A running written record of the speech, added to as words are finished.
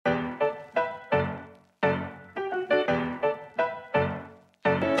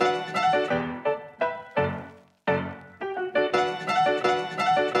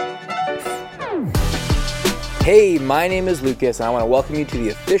Hey, my name is Lucas, and I want to welcome you to the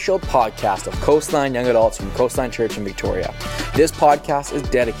official podcast of Coastline Young Adults from Coastline Church in Victoria. This podcast is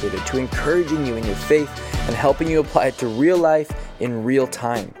dedicated to encouraging you in your faith and helping you apply it to real life in real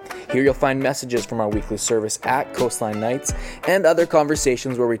time. Here you'll find messages from our weekly service at Coastline Nights and other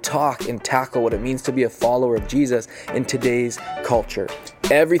conversations where we talk and tackle what it means to be a follower of Jesus in today's culture.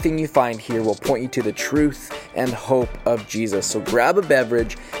 Everything you find here will point you to the truth and hope of Jesus. So grab a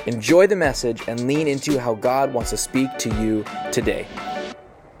beverage, enjoy the message, and lean into how God wants to speak to you today.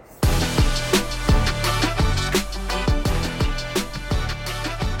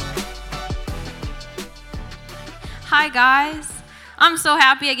 Hi guys, I'm so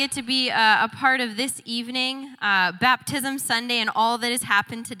happy I get to be a part of this evening, Baptism Sunday, and all that has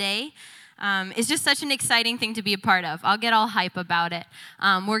happened today. It's just such an exciting thing to be a part of. I'll get all hype about it.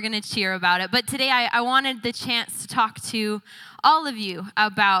 We're going to cheer about it. But today I wanted the chance to talk to all of you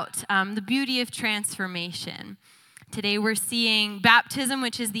about the beauty of transformation. Today we're seeing baptism,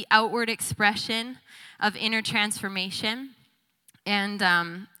 which is the outward expression of inner transformation. And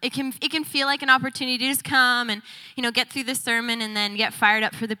it can feel like an opportunity to just come and, get through the sermon and then get fired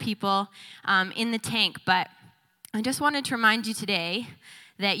up for the people in the tank. But I just wanted to remind you today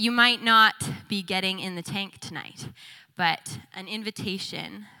that you might not be getting in the tank tonight, but an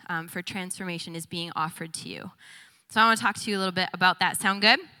invitation for transformation is being offered to you. So I want to talk to you a little bit about that. Sound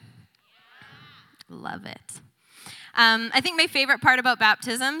good? Yeah. Love it. I think my favorite part about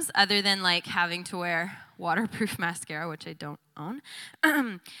baptisms, other than like having to wear waterproof mascara, which I don't own,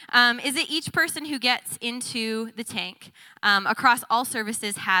 is that each person who gets into the tank across all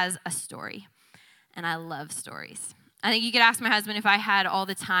services has a story. And I love stories. I think you could ask my husband, if I had all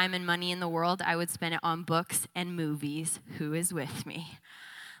the time and money in the world, I would spend it on books and movies. Who is with me?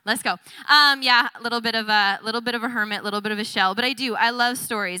 Let's go. A little bit of a hermit, a little bit of a shell, but I love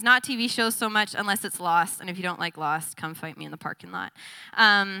stories, not TV shows so much unless it's Lost, and if you don't like Lost, come fight me in the parking lot.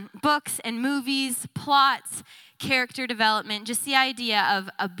 Books and movies, plots, character development, just the idea of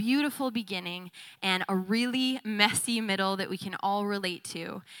a beautiful beginning and a really messy middle that we can all relate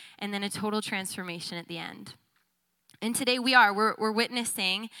to, and then a total transformation at the end. And today we're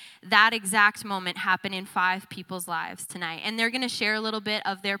witnessing that exact moment happen in 5 people's lives tonight. And they're going to share a little bit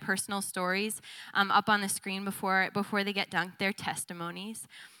of their personal stories up on the screen before they get dunked, their testimonies.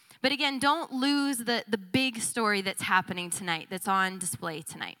 But again, don't lose the big story that's happening tonight, that's on display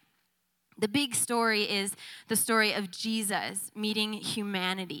tonight. The big story is the story of Jesus meeting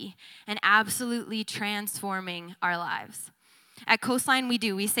humanity and absolutely transforming our lives. At Coastline,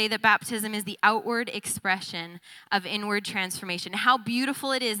 we say that baptism is the outward expression of inward transformation. How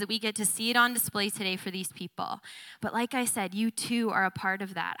beautiful it is that we get to see it on display today for these people. But like I said, you too are a part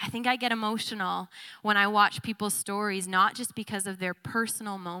of that. I think I get emotional when I watch people's stories, not just because of their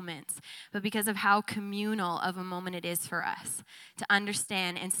personal moments, but because of how communal of a moment it is for us to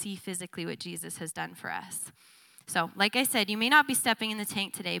understand and see physically what Jesus has done for us. So, like I said, you may not be stepping in the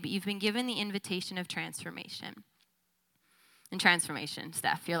tank today, but you've been given the invitation of transformation. And transformation,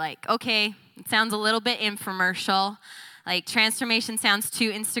 Steph, you're like, okay, it sounds a little bit infomercial. Like, transformation sounds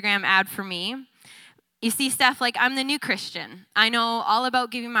too Instagram ad for me. You see, Steph, like, I'm the new Christian. I know all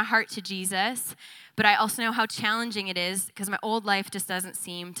about giving my heart to Jesus, but I also know how challenging it is because my old life just doesn't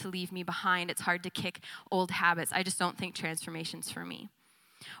seem to leave me behind. It's hard to kick old habits. I just don't think transformation's for me.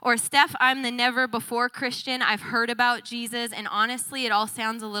 Or, Steph, I'm the never before Christian. I've heard about Jesus, and honestly, it all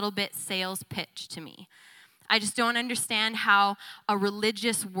sounds a little bit sales pitch to me. I just don't understand how a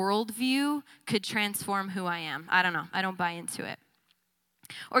religious worldview could transform who I am. I don't know. I don't buy into it.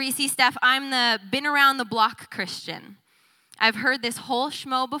 Or you see, Steph, I'm the been around the block Christian. I've heard this whole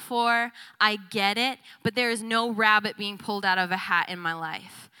schmo before. I get it, but there is no rabbit being pulled out of a hat in my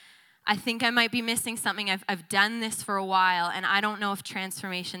life. I think I might be missing something. I've done this for a while, and I don't know if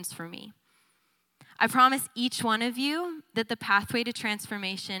transformation's for me. I promise each one of you that the pathway to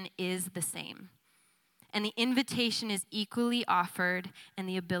transformation is the same. And the invitation is equally offered, and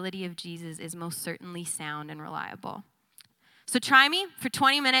the ability of Jesus is most certainly sound and reliable. So try me for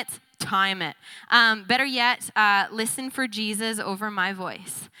 20 minutes, time it. Better yet, listen for Jesus over my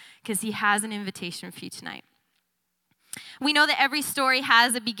voice, because he has an invitation for you tonight. We know that every story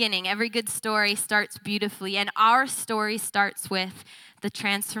has a beginning. Every good story starts beautifully, and our story starts with the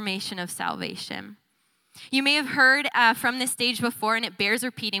transformation of salvation. You may have heard from this stage before, and it bears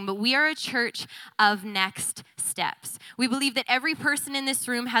repeating, but we are a church of next steps. We believe that every person in this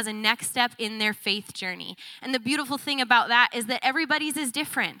room has a next step in their faith journey. And the beautiful thing about that is that everybody's is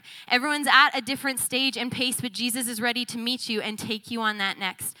different. Everyone's at a different stage and pace, but Jesus is ready to meet you and take you on that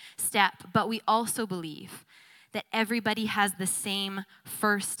next step. But we also believe that everybody has the same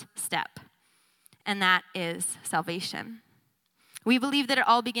first step. and that is salvation. We believe that it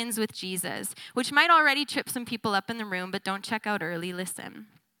all begins with Jesus, which might already trip some people up in the room, but don't check out early. Listen.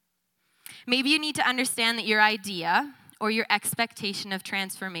 Maybe you need to understand that your idea or your expectation of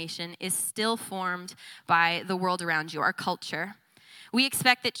transformation is still formed by the world around you, our culture. We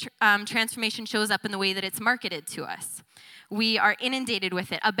expect that transformation shows up in the way that it's marketed to us. We are inundated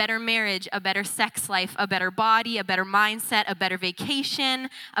with it. A better marriage, a better sex life, a better body, a better mindset, a better vacation,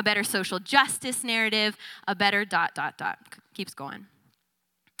 a better social justice narrative, a better ... Keeps going.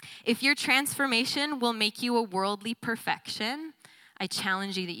 If your transformation will make you a worldly perfection, I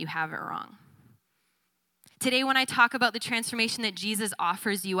challenge you that you have it wrong. Today, when I talk about the transformation that Jesus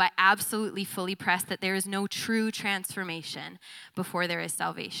offers you, I absolutely fully press that there is no true transformation before there is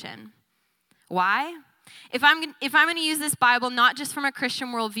salvation. Why? If I'm going to use this Bible not just from a Christian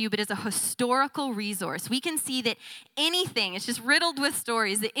worldview, but as a historical resource, we can see that anything, it's just riddled with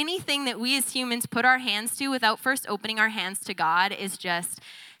stories, that anything that we as humans put our hands to without first opening our hands to God is just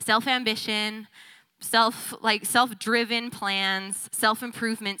self-ambition, self-driven plans,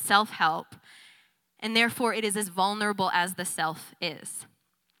 self-improvement, self-help. And therefore, it is as vulnerable as the self is.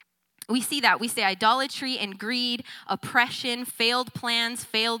 We see that. We say idolatry and greed, oppression, failed plans,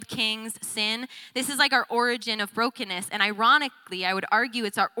 failed kings, sin. This is like our origin of brokenness. And ironically, I would argue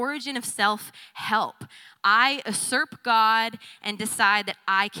it's our origin of self-help. I usurp God and decide that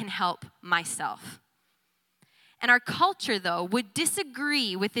I can help myself. And our culture, though, would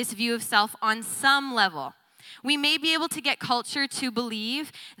disagree with this view of self on some level. We may be able to get culture to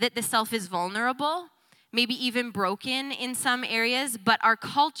believe that the self is vulnerable, maybe even broken in some areas, but our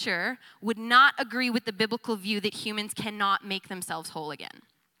culture would not agree with the biblical view that humans cannot make themselves whole again.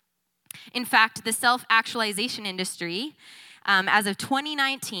 In fact, the self-actualization industry, as of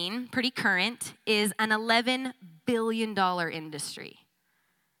 2019, pretty current, is an $11 billion industry.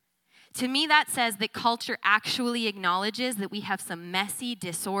 To me, that says that culture actually acknowledges that we have some messy,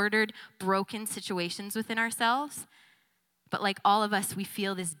 disordered, broken situations within ourselves. But like all of us, we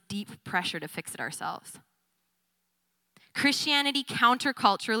feel this deep pressure to fix it ourselves. Christianity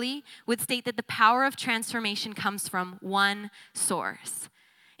counterculturally would state that the power of transformation comes from one source.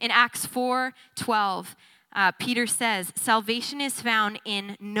 In Acts 4:12, Peter says, "Salvation is found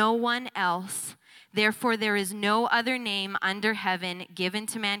in no one else. Therefore, there is no other name under heaven given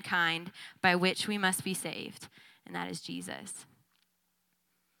to mankind by which we must be saved." And that is Jesus.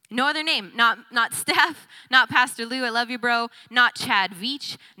 No other name, not Steph, not Pastor Lou, I love you, bro, not Chad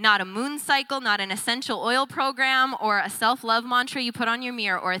Veach, not a moon cycle, not an essential oil program, or a self-love mantra you put on your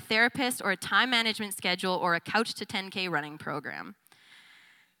mirror, or a therapist, or a time management schedule, or a couch to 10K running program.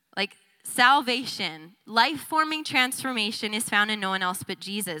 Like salvation, life-forming transformation is found in no one else but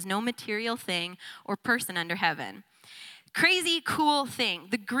Jesus, no material thing or person under heaven. Crazy cool thing,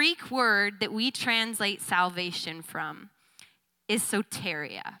 the Greek word that we translate salvation from is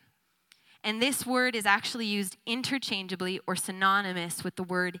soteria. And this word is actually used interchangeably or synonymous with the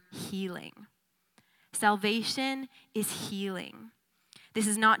word healing. Salvation is healing. This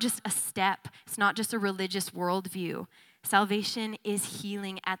is not just a step. It's not just a religious worldview. Salvation is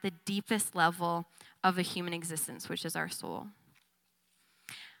healing at the deepest level of a human existence, which is our soul.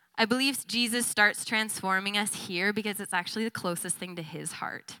 I believe Jesus starts transforming us here because it's actually the closest thing to his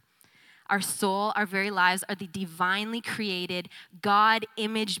heart. Our soul, our very lives are the divinely created, God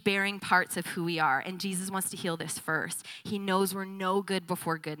image-bearing parts of who we are. And Jesus wants to heal this first. He knows we're no good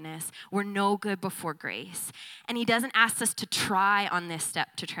before goodness. We're no good before grace. And he doesn't ask us to try on this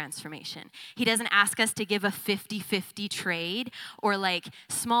step to transformation. He doesn't ask us to give a 50-50 trade or like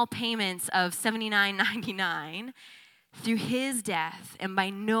small payments of $79.99. Through his death and by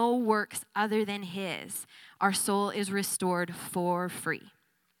no works other than his, our soul is restored for free.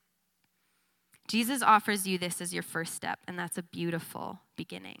 Jesus offers you this as your first step, and that's a beautiful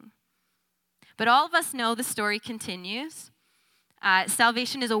beginning. But all of us know the story continues.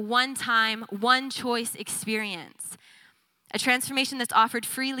 Salvation is a one-time, one-choice experience. A transformation that's offered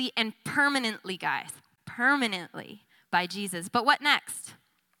freely and permanently, guys, permanently by Jesus. But what next?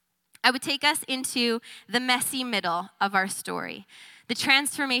 I would take us into the messy middle of our story. The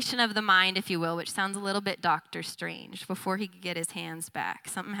transformation of the mind, if you will, which sounds a little bit Doctor Strange. Before he could get his hands back,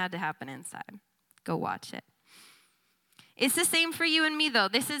 something had to happen inside. Go watch it. It's the same for you and me, though.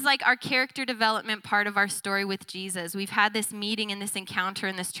 This is like our character development part of our story with Jesus. We've had this meeting and this encounter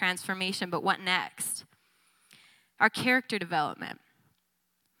and this transformation, but what next? Our character development.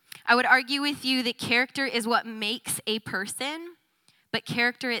 I would argue with you that character is what makes a person, but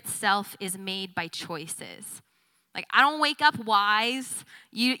character itself is made by choices. Like, I don't wake up wise.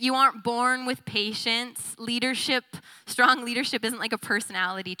 You aren't born with patience. Strong leadership isn't like a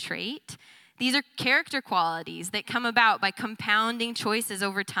personality trait. These are character qualities that come about by compounding choices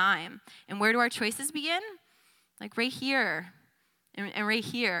over time. And where do our choices begin? Like right here and right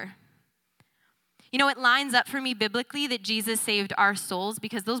here. You know, it lines up for me biblically that Jesus saved our souls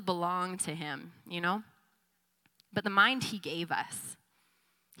because those belong to him, you know? But the mind he gave us.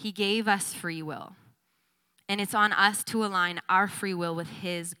 He gave us free will. And it's on us to align our free will with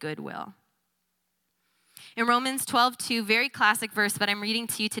his good will. In Romans 12:2, very classic verse, but I'm reading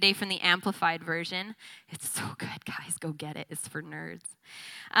to you today from the Amplified version. It's so good, guys. Go get it. It's for nerds.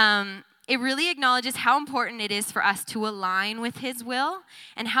 It really acknowledges how important it is for us to align with his will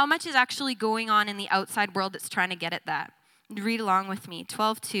and how much is actually going on in the outside world that's trying to get at that. Read along with me.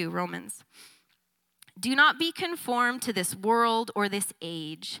 12:2, Romans. Do not be conformed to this world or this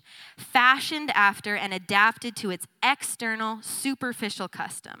age, fashioned after and adapted to its external, superficial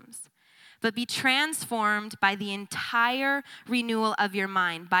customs, but be transformed by the entire renewal of your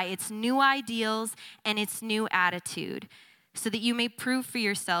mind, by its new ideals and its new attitude, so that you may prove for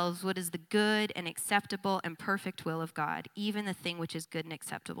yourselves what is the good and acceptable and perfect will of God, even the thing which is good and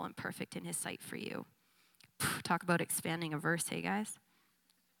acceptable and perfect in his sight for you. Talk about expanding a verse, hey guys?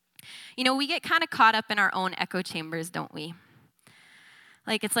 You know, we get kind of caught up in our own echo chambers, don't we?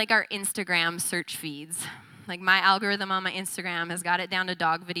 Like, it's like our Instagram search feeds. Like, my algorithm on my Instagram has got it down to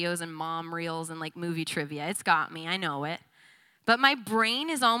dog videos and mom reels and, like, movie trivia. It's got me. I know it. But my brain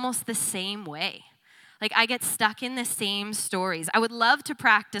is almost the same way. Like, I get stuck in the same stories. I would love to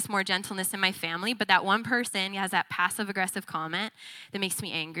practice more gentleness in my family, but that one person has that passive-aggressive comment that makes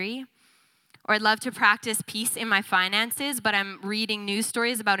me angry. Or I'd love to practice peace in my finances, but I'm reading news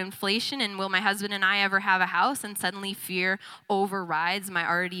stories about inflation and will my husband and I ever have a house? And suddenly fear overrides my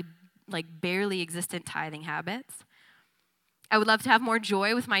already barely existent tithing habits. I would love to have more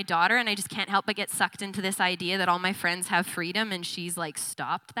joy with my daughter, and I just can't help but get sucked into this idea that all my friends have freedom and she's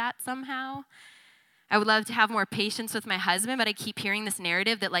stopped that somehow. I would love to have more patience with my husband, but I keep hearing this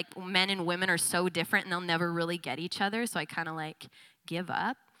narrative that men and women are so different and they'll never really get each other, so I kind of give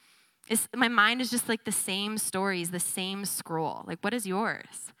up. My mind is just the same stories, the same scroll. What is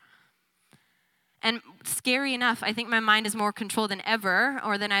yours? And scary enough, I think my mind is more controlled than ever,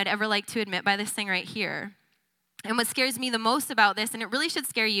 or than I'd ever like to admit, by this thing right here. And what scares me the most about this, and it really should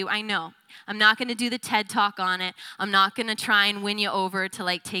scare you, I know. I'm not going to do the TED Talk on it. I'm not going to try and win you over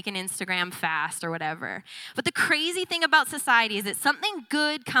to take an Instagram fast or whatever. But the crazy thing about society is that something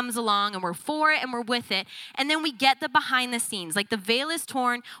good comes along and we're for it and we're with it. And then we get the behind the scenes. The veil is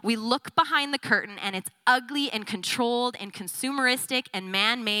torn. We look behind the curtain and it's ugly and controlled and consumeristic and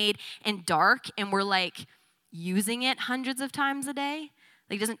man-made and dark. And we're using it hundreds of times a day.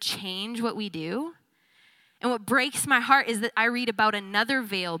 It doesn't change what we do. And what breaks my heart is that I read about another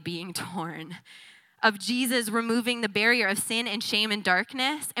veil being torn, of Jesus removing the barrier of sin and shame and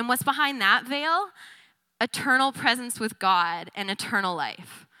darkness. And what's behind that veil? Eternal presence with God and eternal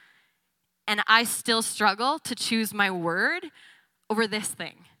life. And I still struggle to choose my word over this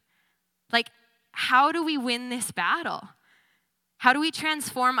thing. How do we win this battle? How do we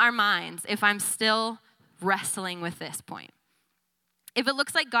transform our minds if I'm still wrestling with this point? If it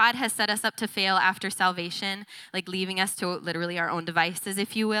looks like God has set us up to fail after salvation, leaving us to literally our own devices,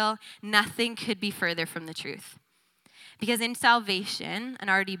 if you will, nothing could be further from the truth. Because in salvation, an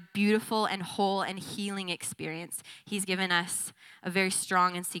already beautiful and whole and healing experience, he's given us a very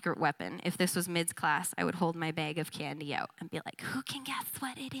strong and secret weapon. If this was mids class, I would hold my bag of candy out and be like, who can guess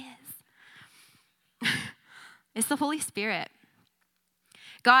what it is? It's the Holy Spirit.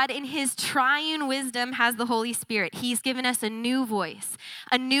 God, in his triune wisdom, has the Holy Spirit. He's given us a new voice,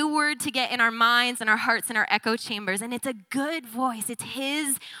 a new word to get in our minds and our hearts and our echo chambers. And it's a good voice. It's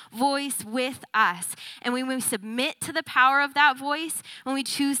his voice with us. And when we submit to the power of that voice, when we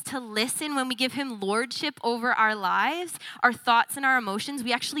choose to listen, when we give him lordship over our lives, our thoughts and our emotions,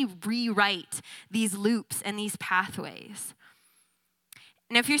 we actually rewrite these loops and these pathways.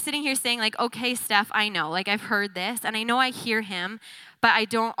 And if you're sitting here saying okay, Steph, I know, I've heard this and I know I hear him, but I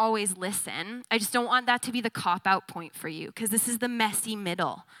don't always listen. I just don't want that to be the cop-out point for you, because this is the messy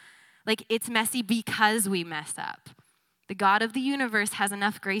middle. It's messy because we mess up. The God of the universe has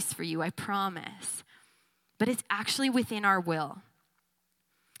enough grace for you, I promise. But it's actually within our will.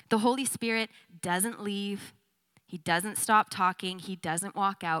 The Holy Spirit doesn't leave. He doesn't stop talking. He doesn't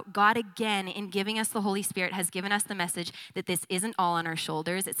walk out. God, again, in giving us the Holy Spirit, has given us the message that this isn't all on our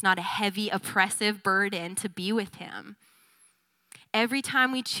shoulders. It's not a heavy, oppressive burden to be with him. Every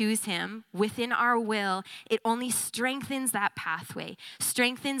time we choose him within our will, it only strengthens that pathway,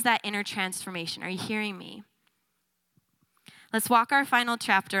 strengthens that inner transformation. Are you hearing me? Let's walk our final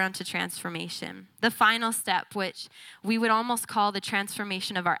chapter onto transformation. The final step, which we would almost call the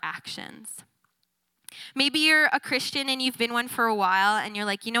transformation of our actions. Maybe you're a Christian and you've been one for a while and you're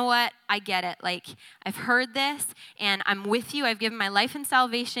like, you know what? I get it. Like, I've heard this and I'm with you. I've given my life in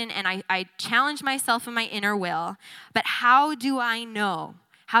salvation and I challenge myself in my inner will. But how do I know?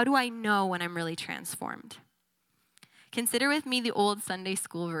 How do I know when I'm really transformed? Consider with me the old Sunday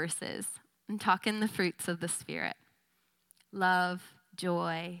school verses and talk in the fruits of the Spirit. Love,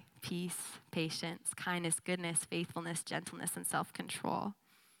 joy, peace, patience, kindness, goodness, faithfulness, gentleness, and self-control.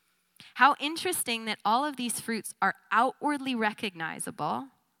 How interesting that all of these fruits are outwardly recognizable.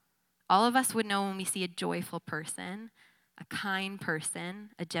 All of us would know when we see a joyful person, a kind person,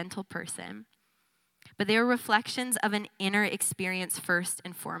 a gentle person. But they are reflections of an inner experience first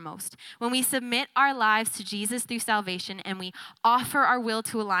and foremost. When we submit our lives to Jesus through salvation and we offer our will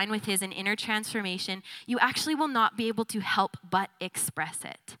to align with his in inner transformation, you actually will not be able to help but express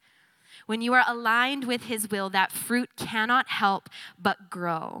it. When you are aligned with his will, that fruit cannot help but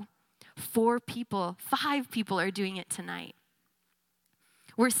grow. 5 people are doing it tonight.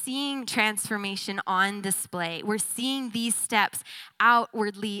 We're seeing transformation on display. We're seeing these steps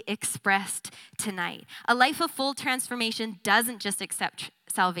outwardly expressed tonight. A life of full transformation doesn't just accept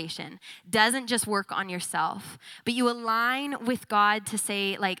salvation, doesn't just work on yourself, but you align with God to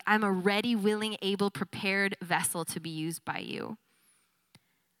say, like, I'm a ready, willing, able, prepared vessel to be used by you.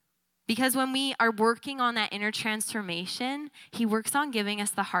 Because when we are working on that inner transformation, he works on giving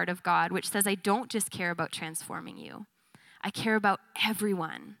us the heart of God, which says, I don't just care about transforming you. I care about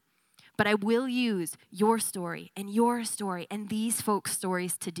everyone. But I will use your story and these folks'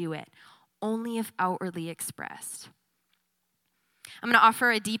 stories to do it, only if outwardly expressed. I'm going to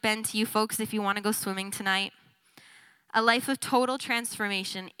offer a deep end to you folks if you want to go swimming tonight. A life of total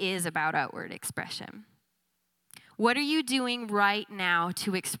transformation is about outward expression. What are you doing right now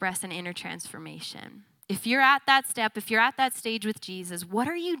to express an inner transformation? If you're at that step, if you're at that stage with Jesus, what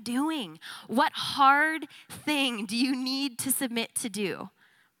are you doing? What hard thing do you need to submit to do?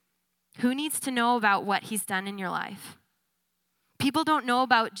 Who needs to know about what he's done in your life? People don't know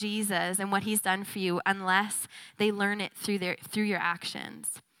about Jesus and what he's done for you unless they learn it through your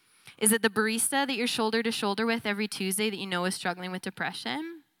actions. Is it the barista that you're shoulder to shoulder with every Tuesday that you know is struggling with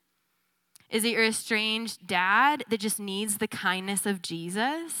depression? Is it your estranged dad that just needs the kindness of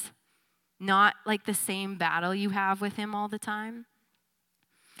Jesus? Not like the same battle you have with him all the time?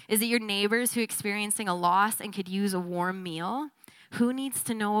 Is it your neighbors who are experiencing a loss and could use a warm meal? Who needs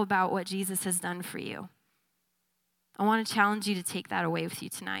to know about what Jesus has done for you? I want to challenge you to take that away with you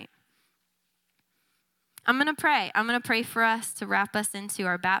tonight. I'm going to pray. I'm going to pray for us to wrap us into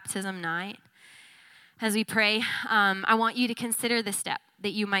our baptism night. As we pray, I want you to consider the step that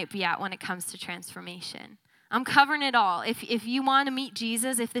you might be at when it comes to transformation. I'm covering it all. If you want to meet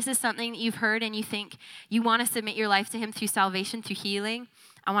Jesus, if this is something that you've heard and you think you want to submit your life to him through salvation, through healing,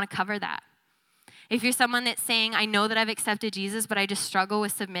 I want to cover that. If you're someone that's saying, I know that I've accepted Jesus, but I just struggle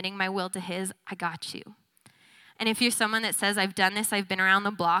with submitting my will to his, I got you. And if you're someone that says, I've done this, I've been around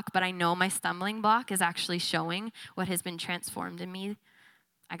the block, but I know my stumbling block is actually showing what has been transformed in me,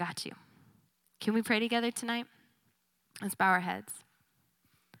 I got you. Can we pray together tonight? Let's bow our heads.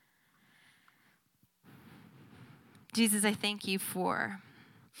 Jesus, I thank you for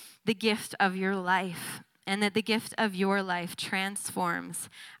the gift of your life and that the gift of your life transforms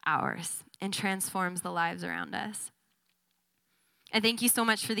ours and transforms the lives around us. I thank you so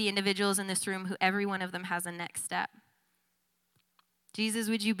much for the individuals in this room who every one of them has a next step. Jesus,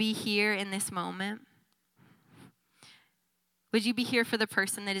 would you be here in this moment? Would you be here for the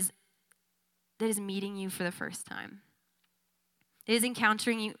person that is meeting you for the first time? That is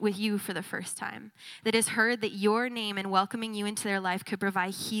encountering with you for the first time, that has heard that your name and welcoming you into their life could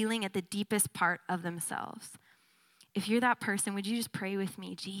provide healing at the deepest part of themselves. If you're that person, would you just pray with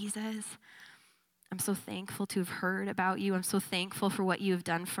me? Jesus, I'm so thankful to have heard about you. I'm so thankful for what you have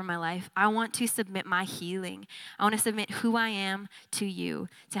done for my life. I want to submit my healing. I want to submit who I am to you,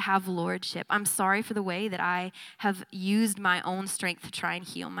 to have lordship. I'm sorry for the way that I have used my own strength to try and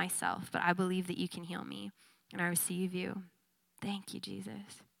heal myself, but I believe that you can heal me, and I receive you. Thank you,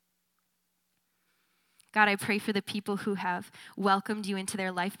 Jesus. God, I pray for the people who have welcomed you into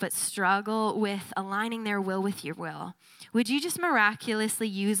their life but struggle with aligning their will with your will. Would you just miraculously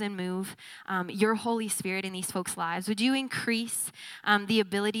use and move your Holy Spirit in these folks' lives? Would you increase the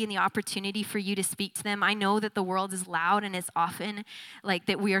ability and the opportunity for you to speak to them? I know that the world is loud and it's often like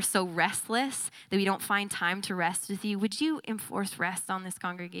that we are so restless that we don't find time to rest with you. Would you enforce rest on this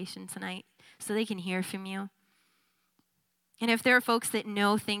congregation tonight so they can hear from you? And if there are folks that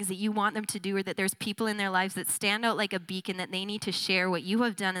know things that you want them to do or that there's people in their lives that stand out like a beacon that they need to share what you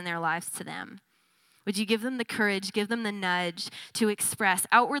have done in their lives to them, Would you give them the courage, give them the nudge to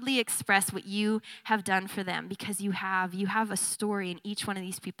outwardly express what you have done for them, because you have a story in each one of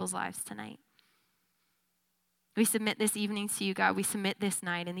these people's lives tonight. We submit this evening to you, God. We submit this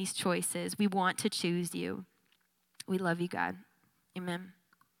night and these choices. We want to choose you. We love you, God. Amen.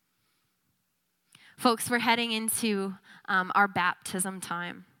 Folks, we're heading into our baptism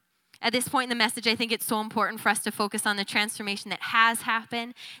time. At this point in the message, I think it's so important for us to focus on the transformation that has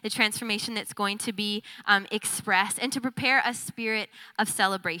happened, the transformation that's going to be expressed, and to prepare a spirit of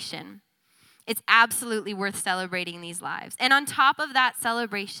celebration. It's absolutely worth celebrating these lives. And on top of that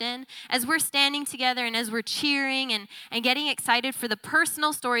celebration, as we're standing together and as we're cheering and getting excited for the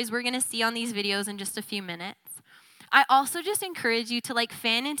personal stories we're going to see on these videos in just a few minutes, I also just encourage you to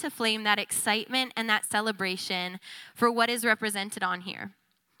fan into flame that excitement and that celebration for what is represented on here,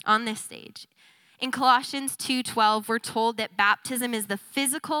 on this stage. In Colossians 2:12, we're told that baptism is the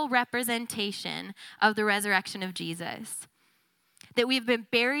physical representation of the resurrection of Jesus. That we've been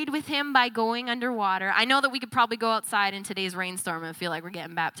buried with him by going underwater. I know that we could probably go outside in today's rainstorm and feel like we're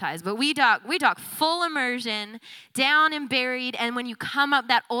getting baptized, but we talk full immersion, down and buried, and when you come up,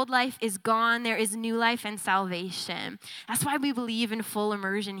 that old life is gone. There is new life and salvation. That's why we believe in full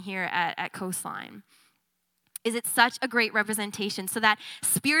immersion here at Coastline. It's such a great representation. So that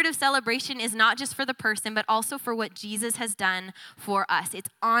spirit of celebration is not just for the person, but also for what Jesus has done for us. It's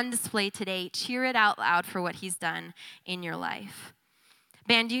on display today. Cheer it out loud for what he's done in your life.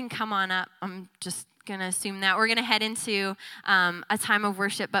 Band, you can come on up. I'm just going to assume that. We're going to head into a time of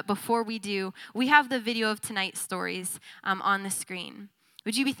worship. But before we do, we have the video of tonight's stories on the screen.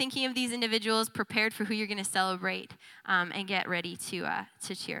 Would you be thinking of these individuals, prepared for who you're going to celebrate, and get ready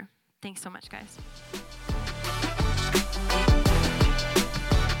to cheer? Thanks so much, guys.